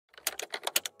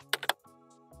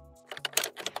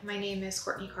My name is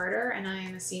Courtney Carter and I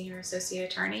am a Senior Associate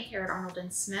Attorney here at Arnold &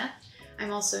 Smith.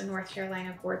 I'm also a North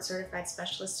Carolina Board Certified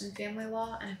Specialist in Family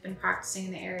Law and have been practicing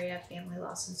in the area of family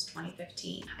law since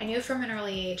 2015. I knew from an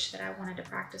early age that I wanted to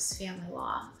practice family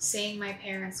law. Seeing my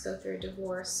parents go through a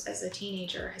divorce as a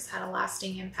teenager has had a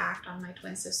lasting impact on my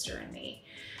twin sister and me.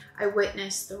 I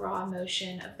witnessed the raw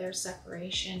emotion of their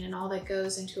separation and all that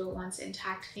goes into a once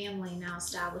intact family now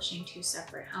establishing two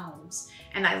separate homes.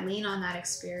 And I lean on that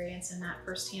experience and that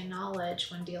firsthand knowledge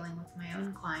when dealing with my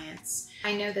own clients.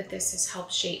 I know that this has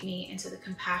helped shape me into the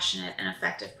compassionate and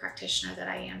effective practitioner that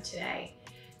I am today.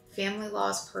 Family law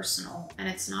is personal and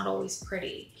it's not always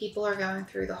pretty. People are going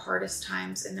through the hardest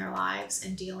times in their lives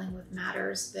and dealing with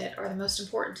matters that are the most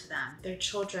important to them, their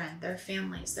children, their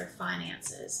families, their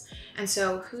finances. And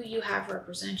so who you have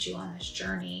represent you on this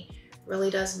journey really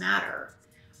does matter.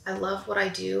 I love what I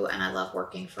do and I love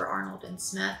working for Arnold &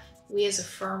 Smith. We as a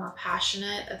firm are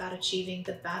passionate about achieving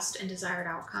the best and desired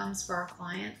outcomes for our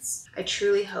clients. I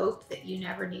truly hope that you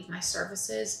never need my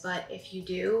services, but if you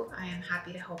do, I am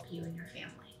happy to help you and your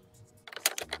family.